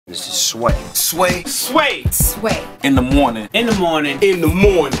This is Sway. Sway. Sway. Sway. In the morning. In the morning. In the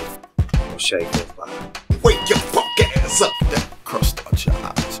morning. Shake your body. Wake your fuck ass up. That crust out your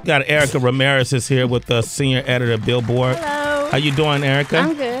eyes. Got Erika Ramirez is here with the senior editor of Billboard. Hello. How you doing, Erika?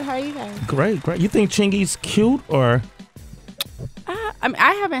 I'm good. How are you guys? Great, great. You think Chingy's cute or? I mean,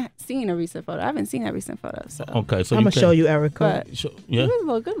 I haven't seen a recent photo. I haven't seen that recent photo. So. Okay, so I'm gonna show you, Erika. But yeah. he was a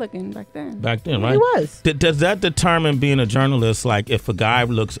little good looking back then. Back then, right? He was. Does that determine being a journalist? Like, if a guy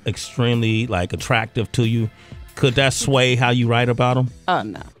looks extremely like attractive to you, could that sway how you write about him? Oh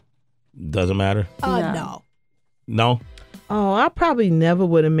no. Doesn't matter. No. No. Oh, I probably never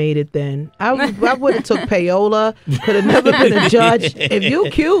would have made it then. I would have took payola. Could have never been a judge. If you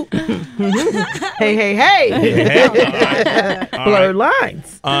cute, hey. Blurred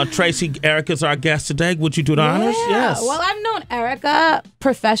lines. Tracy, Erika's our guest today. Would you do the honors? Yes. Well, I've known Erika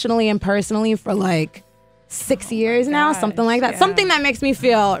professionally and personally for like 6 years now, something like that. Yeah. Something that makes me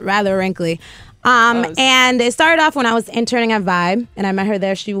feel rather wrinkly. And it started off when I was interning at Vibe, and I met her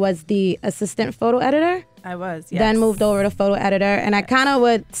there. She was the assistant photo editor. I was, yes. Then moved over to photo editor, and I kind of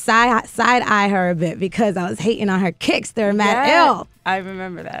would side eye her a bit because I was hating on her kicks. They were mad ill. I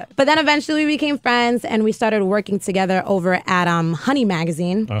remember that. But then eventually we became friends, and we started working together over at Honey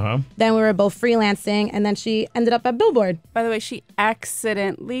Magazine. Then we were both freelancing, and then she ended up at Billboard. By the way, she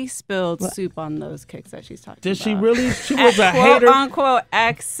accidentally spilled soup on those kicks that she's talking about. Did she really? She was a quote, hater. Unquote,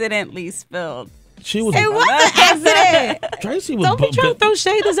 accidentally spilled. She was. It was an accident. Tracy was. Don't be trying to throw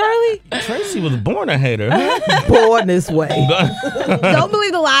shade this early. Tracy was born a hater. Born this way. Don't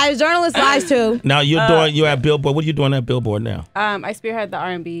believe the lies. Journalists lies too. Now you're at Billboard. What are you doing at Billboard now? I spearhead the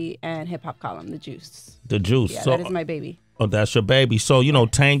R&B and hip hop column, The Juice. The Juice. Yeah, So, that is my baby. Oh, that's your baby. So, you know,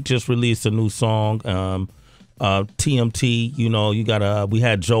 Tank just released a new song. TMT, you know, you got we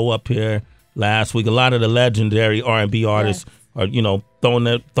had Joe up here last week. A lot of the legendary R&B artists are, you know, throwing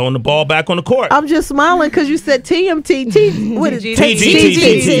the ball back on the court. I'm just smiling because you said TMT. What is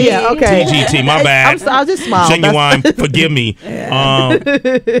TGT? Yeah, okay. TGT, my bad. I'll just smile. Genuine, forgive me.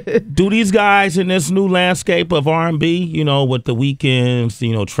 Do these guys in this new landscape of R&B, you know, with the Weeknds,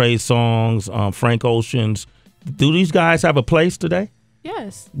 you know, Trey Songz, Frank Ocean's, do these guys have a place today?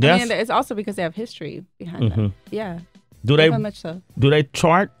 Yes. Yes? I mean, it's also because they have history behind them. Yeah. Do they? Very much so. Do they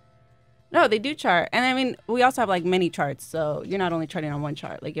chart? No, they do chart. And I mean, we also have like many charts. So you're not only charting on one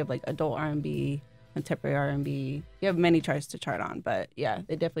chart. Like you have like adult R&B, contemporary R&B. You have many charts to chart on. But yeah,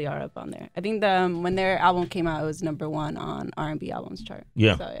 they definitely are up on there. I think when their album came out, it was #1 on R&B albums chart.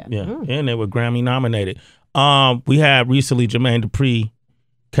 Yeah. So, And they were Grammy nominated. We had recently Jermaine Dupri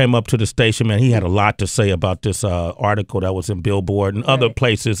came up to the station, man. He had a lot to say about this article that was in Billboard and other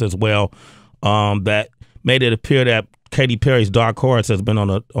places as well, that made it appear that Katy Perry's Dark Horse has been on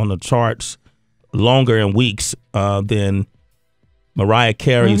the charts longer in weeks than Mariah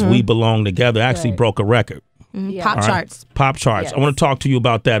Carey's We Belong Together. Actually broke a record. Yeah. Pop charts. Pop charts. Yes. I want to talk to you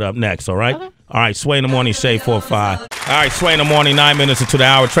about that up next, all right? Okay. All right, Sway in the Morning, Shade 4-5. All right, Sway in the Morning, 9 minutes into the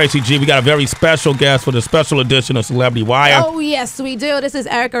hour. Tracy G, we got a very special guest for the special edition of Celebrity Wire. Oh, yes, we do. This is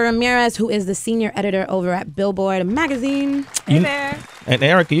Erika Ramirez, who is the senior editor over at Billboard Magazine. Hey there. And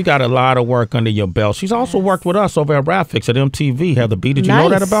Erika, you got a lot of work under your belt. She's also worked with us over at Rapfix at MTV. Heather B, did you know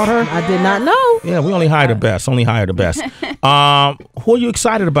that about her? I did not know. Yeah, we only hire the best. Only hire the best. Who are you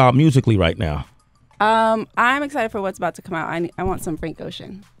excited about musically right now? I'm excited for what's about to come out. I want some Frank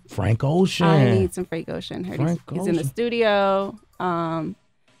Ocean. Frank Ocean. I need some Frank Ocean. He's in the studio.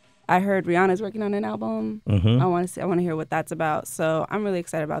 I heard Rihanna's working on an album. I want to hear what that's about. So I'm really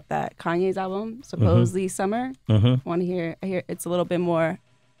excited about that. Kanye's album, supposedly summer. Want to hear? I hear it's a little bit more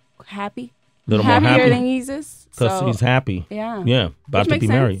happy. Happier than Yeezus. Because he's happy. Yeah. Yeah. About to be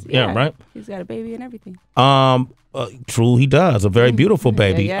married. Yeah, right. He's got a baby and everything. True, he does. A very beautiful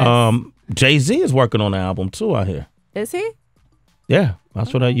baby. Yes. Jay-Z is working on an album too, I hear. Is he? Yeah.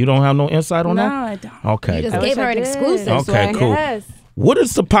 That's what you don't have no insight on that? No, I don't. Okay. You just gave her an exclusive. Okay, cool. Yes. What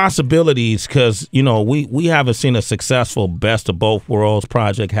is the possibilities? Because, you know, we haven't seen a successful Best of Both Worlds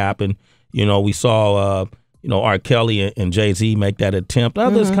project happen. You know, we saw, R. Kelly and Jay-Z make that attempt.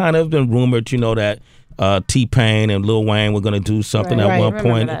 Others kind of been rumored, you know, that T-Pain and Lil Wayne were going to do something at one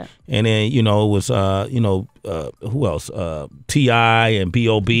point. And then, you know, it was, who else? T.I. and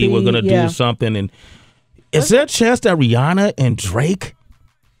B.O.B. were going to do something. And is there a chance that Rihanna and Drake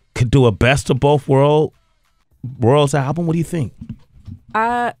could do a Best of Both Worlds album? What do you think?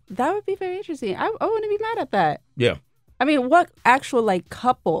 That would be very interesting. I wouldn't be mad at that. Yeah. I mean, what actual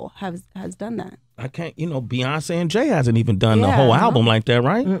couple has done that? I can't, Beyonce and Jay hasn't even done the whole album like that,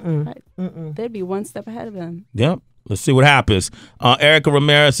 right? They'd be one step ahead of them. Yep. Let's see what happens. Erika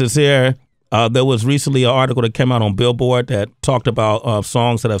Ramirez is here. There was recently an article that came out on Billboard that talked about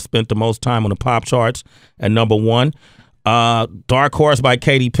songs that have spent the most time on the pop charts. At number 1, Dark Horse by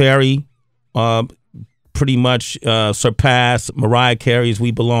Katy Perry pretty much surpassed Mariah Carey's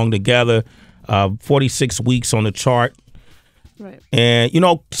We Belong Together, 46 weeks on the chart. Right. And, you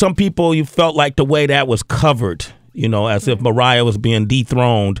know, some people, you felt like the way that was covered, you know, as if Mariah was being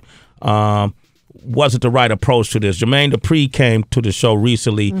dethroned, wasn't the right approach to this. Jermaine Dupri came to the show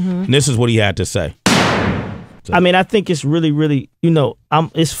recently, and this is what he had to say. I mean, I think it's really, really, you know,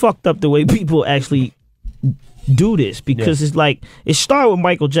 it's fucked up the way people actually do this, because it's like, it started with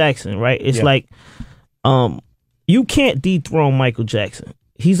Michael Jackson, right? It's like, you can't dethrone Michael Jackson.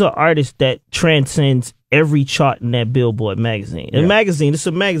 He's an artist that transcends every chart in that Billboard magazine. And magazine, it's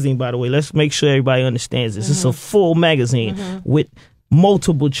a magazine, by the way. Let's make sure everybody understands this. It's a full magazine with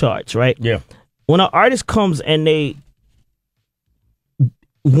multiple charts, right? Yeah. When an artist comes and they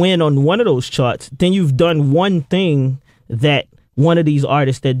win on one of those charts, then you've done one thing that one of these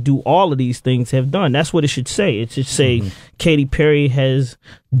artists that do all of these things have done. That's what it should say. It should say Katy Perry has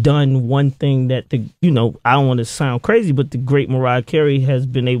done one thing that the, you know, I don't want to sound crazy, but the great Mariah Carey has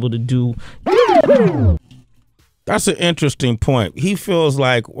been able to do. That's an interesting point. He feels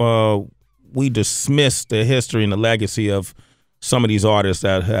like we dismiss the history and the legacy of some of these artists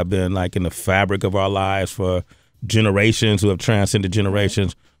that have been like in the fabric of our lives for generations, who have transcended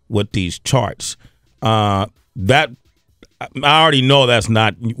generations with these charts. That I already know that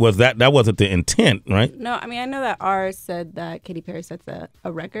wasn't the intent, right? No, I mean, I know that R said that Katy Perry sets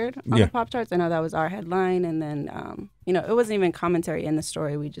a record on the pop charts. I know that was our headline. And then, you know, it wasn't even commentary in the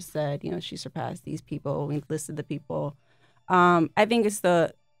story. We just said, you know, she surpassed these people. We listed the people. I think it's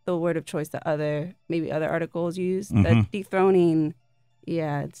the word of choice that maybe other articles use. That dethroning,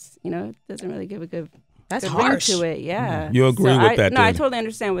 it's, you know, it doesn't really give a good That's ring harsh to it. Yeah. You agree with that? No, I totally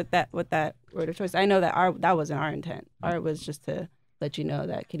understand with that word of choice. I know that that wasn't our intent. Our was just to let you know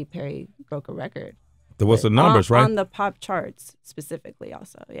that Katy Perry broke a record. There was the numbers, right? On the pop charts specifically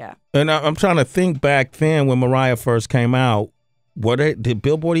also, yeah. And I'm trying to think back then when Mariah first came out, did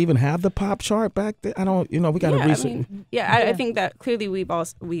Billboard even have the pop chart back then? I don't, you know, we got to research. I think that clearly we've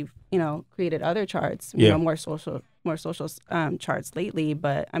you know, created other charts, you know, more social charts lately.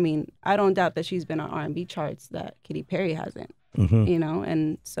 But I mean, I don't doubt that she's been on R&B charts that Katy Perry hasn't, you know.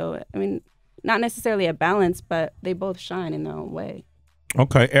 And so, I mean, not necessarily a balance, but they both shine in their own way.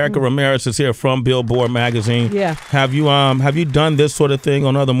 Okay, Erika Ramirez is here from Billboard magazine. Yeah. Have you done this sort of thing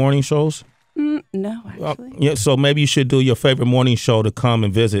on other morning shows? No, actually. So maybe you should do your favorite morning show to come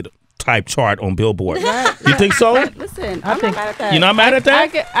and visit type chart on Billboard. You think so? Listen, I'm not mad at that. You're not mad at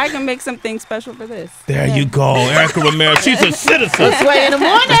that? I can make something special for this. There you go, Erika Ramirez. She's a citizen. Sway in the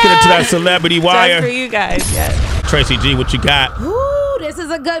morning. Let's get into that celebrity wire. Just for you guys, yes. Tracy G, what you got? Ooh, this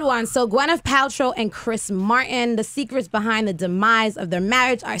is a good one. So Gwyneth Paltrow and Chris Martin, the secrets behind the demise of their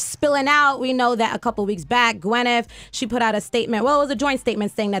marriage are spilling out. We know that a couple weeks back, Gwyneth, she put out a statement. Well, it was a joint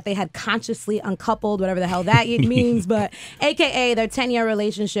statement saying that they had consciously uncoupled, whatever the hell that means, but AKA their 10-year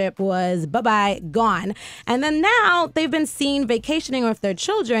relationship was bye-bye, gone. And then now they've been seen vacationing with their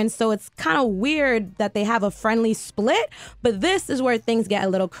children, so it's kind of weird that they have a friendly split. But this is where things get a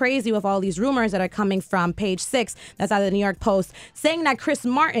little crazy with all these rumors that are coming from Page 6, that's out of the New York Post, saying that Chris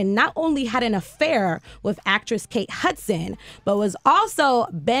Martin not only had an affair with actress Kate Hudson, but was also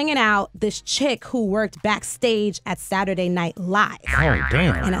banging out this chick who worked backstage at Saturday Night Live. Oh,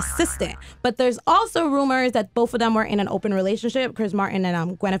 damn. An assistant. But there's also rumors that both of them were in an open relationship, Chris Martin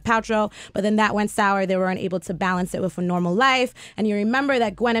and Gwyneth Paltrow, but then that went sour. They weren't able to balance it with a normal life. And you remember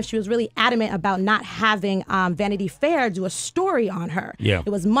that Gwyneth, she was really adamant about not having Vanity Fair do a story on her. Yeah.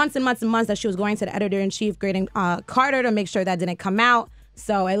 It was months and months and months that she was going to the editor-in-chief, Graydon Carter, to make sure that didn't come out.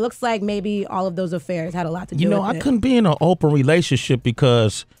 So it looks like maybe all of those affairs had a lot to do with it. You know, I couldn't be in an open relationship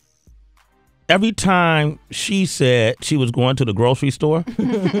because every time she said she was going to the grocery store,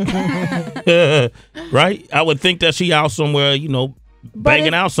 right? I would think that she out somewhere, you know,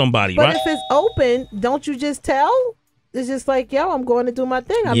 banging out somebody, right? But if it's open, don't you just tell? It's just like, yo, I'm going to do my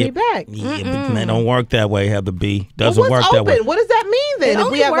thing. I'll be back. Yeah, but it don't work that way, Heather B. Doesn't Well, work what's that way. open? What does that mean then? It If we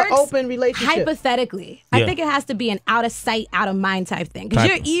only have an works open relationship, hypothetically, I think it has to be an out of sight, out of mind type thing. Because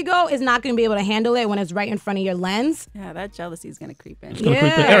your ego is not going to be able to handle it when it's right in front of your lens. Yeah, that jealousy is going to creep in.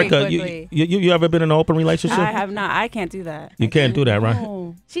 Erika, you ever been in an open relationship? I have not. I can't do that. You can't do that, right?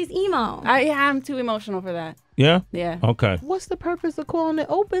 No. She's emo. I'm too emotional for that. Yeah? Yeah. Okay. what's the purpose of calling it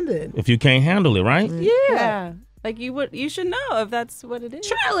open then? If you can't handle it, right? Yeah. Like you should know if that's what it is.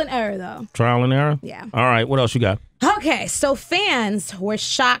 Trial and error, though. Trial and error? Yeah. All right. What else you got? Okay, so fans were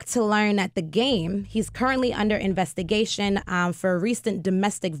shocked to learn that The Game, he's currently under investigation for a recent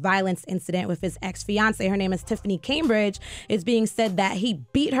domestic violence incident with his ex-fiancée. Her name is Tiffany Cambridge. It's being said that he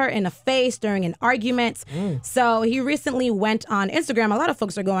beat her in the face during an argument. So he recently went on Instagram. A lot of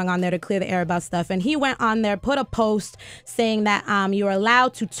folks are going on there to clear the air about stuff. And he went on there, put a post saying that you're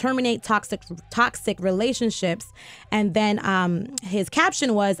allowed to terminate toxic relationships. And then his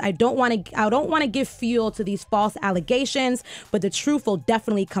caption was, I don't want to give fuel to these false allegations, but the truth will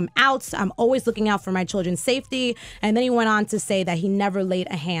definitely come out. I'm always looking out for my children's safety. And then he went on to say that he never laid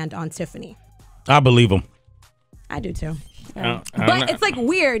a hand on Tiffany. I believe him. I do too. But it's like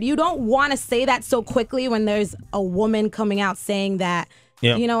weird. You don't want to say that so quickly when there's a woman coming out saying that.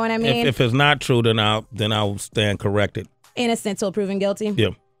 Yeah. You know what I mean? If it's not true, then I'll stand corrected. Innocent till proven guilty. Yeah.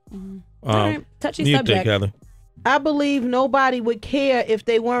 All right. Touchy you subject. think, Heather? I believe nobody would care if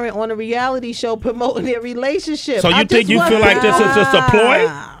they weren't on a reality show promoting their relationship. So you think you feel like this is just a ploy?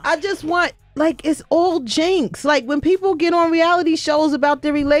 I just want, like, it's all jinx. Like, when people get on reality shows about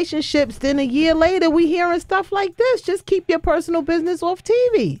their relationships, then a year later we hearing stuff like this. Just keep your personal business off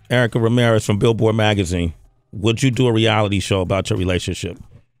TV. Erika Ramirez from Billboard magazine. Would you do a reality show about your relationship?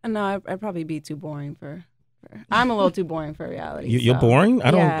 No, I'd probably be too boring for I'm a little too boring for reality. You're boring?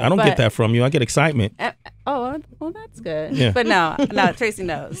 I don't get that from you. I get excitement. Well, that's good. Yeah. But no, Tracy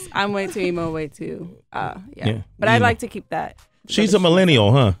knows. I'm way too emo, way too, yeah. But I'd like to keep that. She's a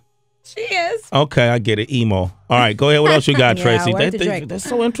millennial, huh? She is. Okay, I get it. Emo. All right, go ahead. What else you got, Yeah, Tracy? word to Drake. They're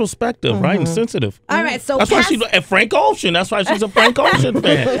so introspective, right? And sensitive. All right, so That's why she's at Frank Ocean. That's why she's a Frank Ocean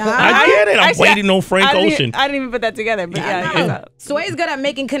fan. I get it. I'm waiting on Frank Ocean. I didn't even put that together. But yeah. Sway's good at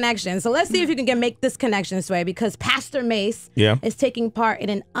making connections. So let's see if you can make this connection, Sway, because Pastor Mace is taking part in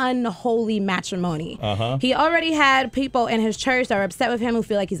an unholy matrimony. He already had people in his church that are upset with him who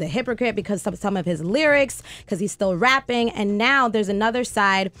feel like he's a hypocrite because of some of his lyrics, because he's still rapping. And now there's another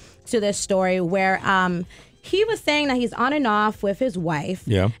side to this story where he was saying that he's on and off with his wife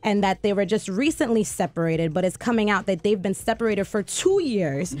and that they were just recently separated, but it's coming out that they've been separated for 2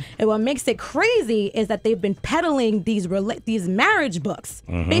 years. And what makes it crazy is that they've been peddling these marriage books,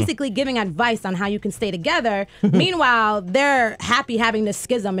 basically giving advice on how you can stay together. Meanwhile, they're happy having this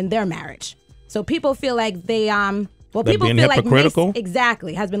schism in their marriage. So people feel like people feel like Mace,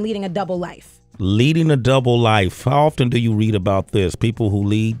 exactly, has been leading a double life. Leading a double life. How often do you read about this? People who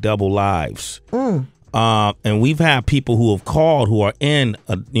lead double lives. And we've had people who have called who are in,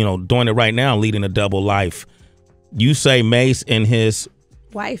 doing it right now, leading a double life. You say Mace and his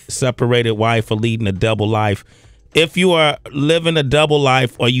separated wife are leading a double life. If you are living a double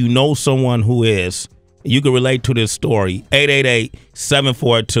life or you know someone who is, you can relate to this story.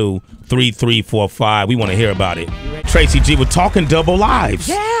 888-742-3345. We want to hear about it. Tracy G, we're talking double lives.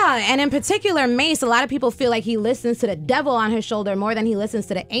 Yeah, and in particular, Mace, a lot of people feel like he listens to the devil on his shoulder more than he listens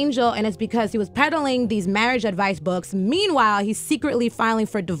to the angel, and it's because he was peddling these marriage advice books. Meanwhile, he's secretly filing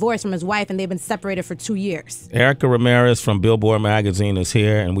for divorce from his wife, and they've been separated for 2 years. Erika Ramirez from Billboard magazine is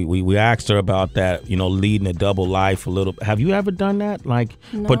here, and we asked her about that, leading a double life a little. Have you ever done that? Like,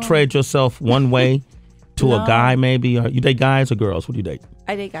 portrayed yourself one way to a guy, maybe? Or you date guys or girls? What do you date?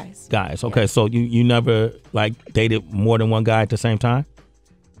 I date guys. Guys. Okay, so you never dated more than one guy at the same time?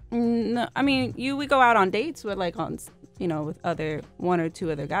 No, I mean we go out on dates with with one or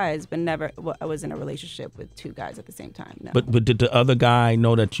two other guys, but never. I was in a relationship with 2 guys at the same time. No. But did the other guy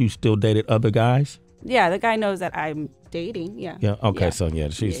know that you still dated other guys? Yeah, the guy knows that I'm dating. Yeah. Yeah. Okay. So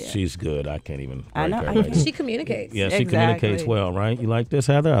she's good. I can't even. I know. She communicates. Yeah, she communicates well, right? You like this,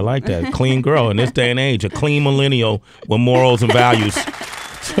 Heather? I like that. Clean girl in this day and age, a clean millennial with morals and values.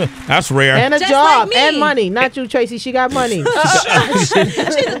 That's rare. And a Just job like and money. Not you, Tracy. She got money. She's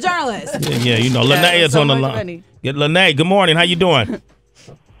a journalist. Yeah, Lene is on the line. Yeah, Lene, good morning. How you doing? Good.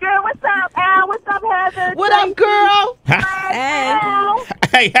 What's up, Al? What's up, Heather? What up, girl?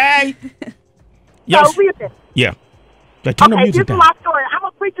 Hey. Yes. So, listen. Yeah. Turn the music this down. is my story. I'm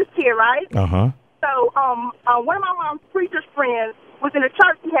a preacher's kid, right? Uh-huh. So, one of my mom's preacher's friends was in a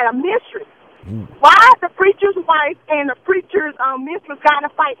church. He had a mistress. Why the preacher's wife and the preacher's mistress got in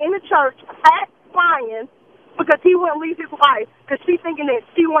a fight in the church at crying because he wouldn't leave his wife because she thinking that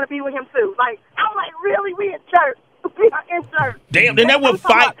she want to be with him too. Like, I'm like, really? We in church? We are in church. Damn, then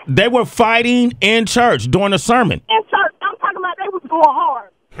they were fighting in church during the sermon. In church. I'm talking about they was going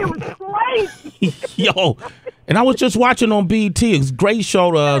hard. It was crazy. Yo, and I was just watching on BET. It's a great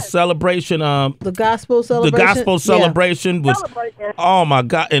show, celebration. The gospel celebration. The gospel celebration was, oh my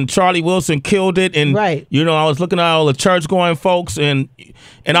God! And Charlie Wilson killed it. And I was looking at all the church-going folks, and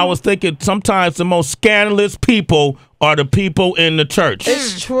I was thinking sometimes the most scandalous people are the people in the church.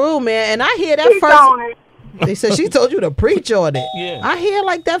 It's true, man. And I hear that first. They said she told you to preach on it. Yeah. I hear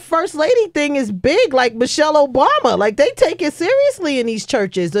like that first lady thing is big, like Michelle Obama. Like they take it seriously in these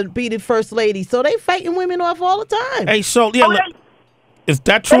churches to be the first lady. So they fighting women off all the time. Hey, so yeah, is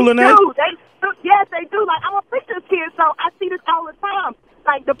that true, Lynette? Yes, they do. Like I'm a preacher's kid, so I see this all the time.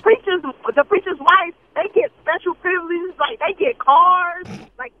 Like the preacher's wife, they get special privileges. Like they get cars,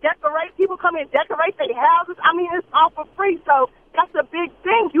 like people come in and decorate their houses. I mean, it's all for free. So that's a big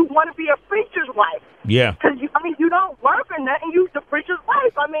thing. You want to be a preacher's wife. Yeah. Because you don't work or nothing. You the preacher's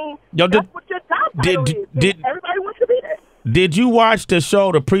wife. I mean, that's what your job title is. Everybody wants to be there. Did you watch the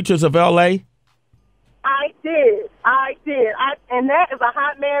show, The Preachers of L.A.? I did. And that is a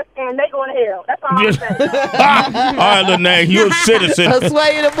hot mess, and they going to hell. That's all I'm saying. All right, Lynette, you're a citizen. A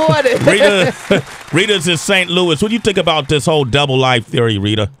Sway in the morning. Rita's in St. Louis. What do you think about this whole double life theory,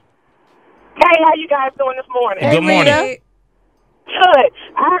 Rita? Hey, how you guys doing this morning? Good morning. Good.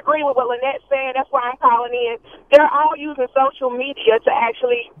 I agree with what Lynette said. That's why I'm calling in. They're all using social media to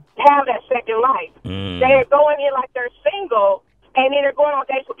actually have that second life. They're going in like they're single, and then they're going on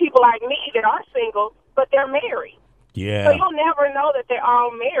dates with people like me that are single, but they're married. Yeah. So you'll never know that they're all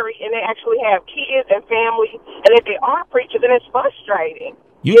married and they actually have kids and family, and that they are preachers, and it's frustrating.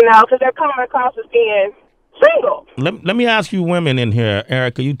 You know, because they're coming across as being single. Let me ask you women in here,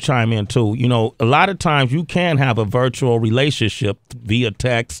 Erika, you chime in too. You know, a lot of times you can have a virtual relationship via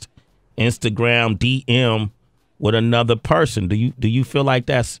text, Instagram, DM with another person. Do you feel like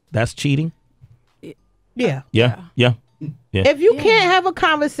that's cheating? Yeah. Yeah. If you can't have a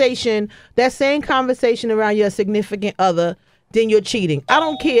conversation, that same conversation around your significant other, then you're cheating. I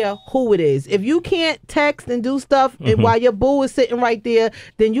don't care who it is. If you can't text and do stuff and while your boo is sitting right there,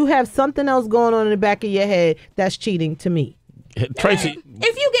 then you have something else going on in the back of your head. That's cheating to me. Tracy.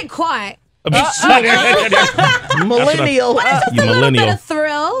 If you get caught. Millennial. What is just a little bit of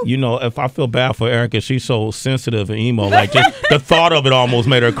thrill? You know, if I feel bad for Erika, she's so sensitive and emo. Like just the thought of it almost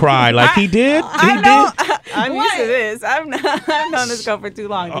made her cry. Like he did. I'm used to this. I've known this girl for too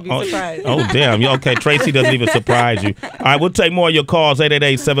long to be surprised. Oh damn! Okay, Tracy doesn't even surprise you. All right, we'll take more of your calls.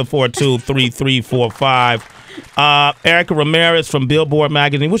 888-742-3345. Erika Ramirez from Billboard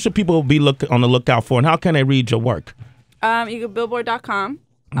magazine. What should people be on the lookout for, and how can they read your work? You go Billboard.com.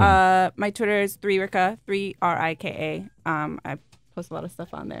 My Twitter is 3Rika, 3RIKA. I post a lot of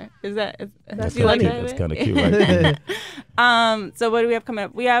stuff on there. That's you like that? That's kind of cute, right? So what do we have coming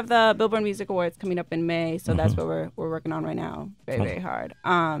up? We have the Billboard Music Awards coming up in May, so that's what we're working on right now. Very hard.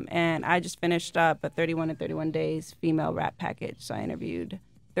 And I just finished up a 31 in 31 days female rap package. So I interviewed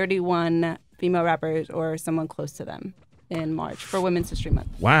 31 female rappers or someone close to them in March for Women's History Month.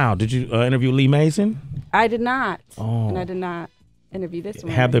 Wow. Did you interview Lee Mason? I did not. And I did not interview this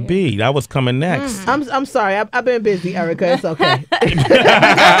one. Have the B. That was coming next. I'm sorry. I've been busy, Erika. It's okay.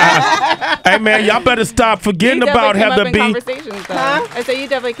 Hey man, y'all better stop forgetting about Heather B. I say you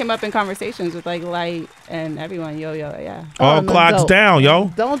definitely came up in conversations with like Light and everyone. Yeah. All clocks down,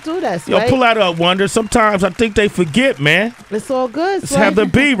 yo. Don't do that, Sway. Yo, pull out a Wonder. Sometimes I think they forget, man. It's all good, Let's have the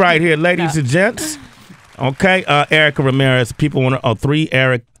B right here, ladies and gents. Okay, Erika Ramirez. People want to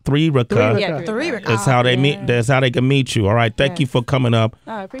 3Rika. 3Rika. That's how they meet. That's how they can meet you. All right. Thank you for coming up.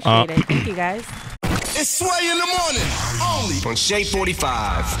 I appreciate it. Thank you guys. It's Sway in the morning, only on Shade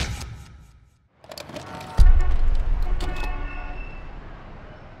 45.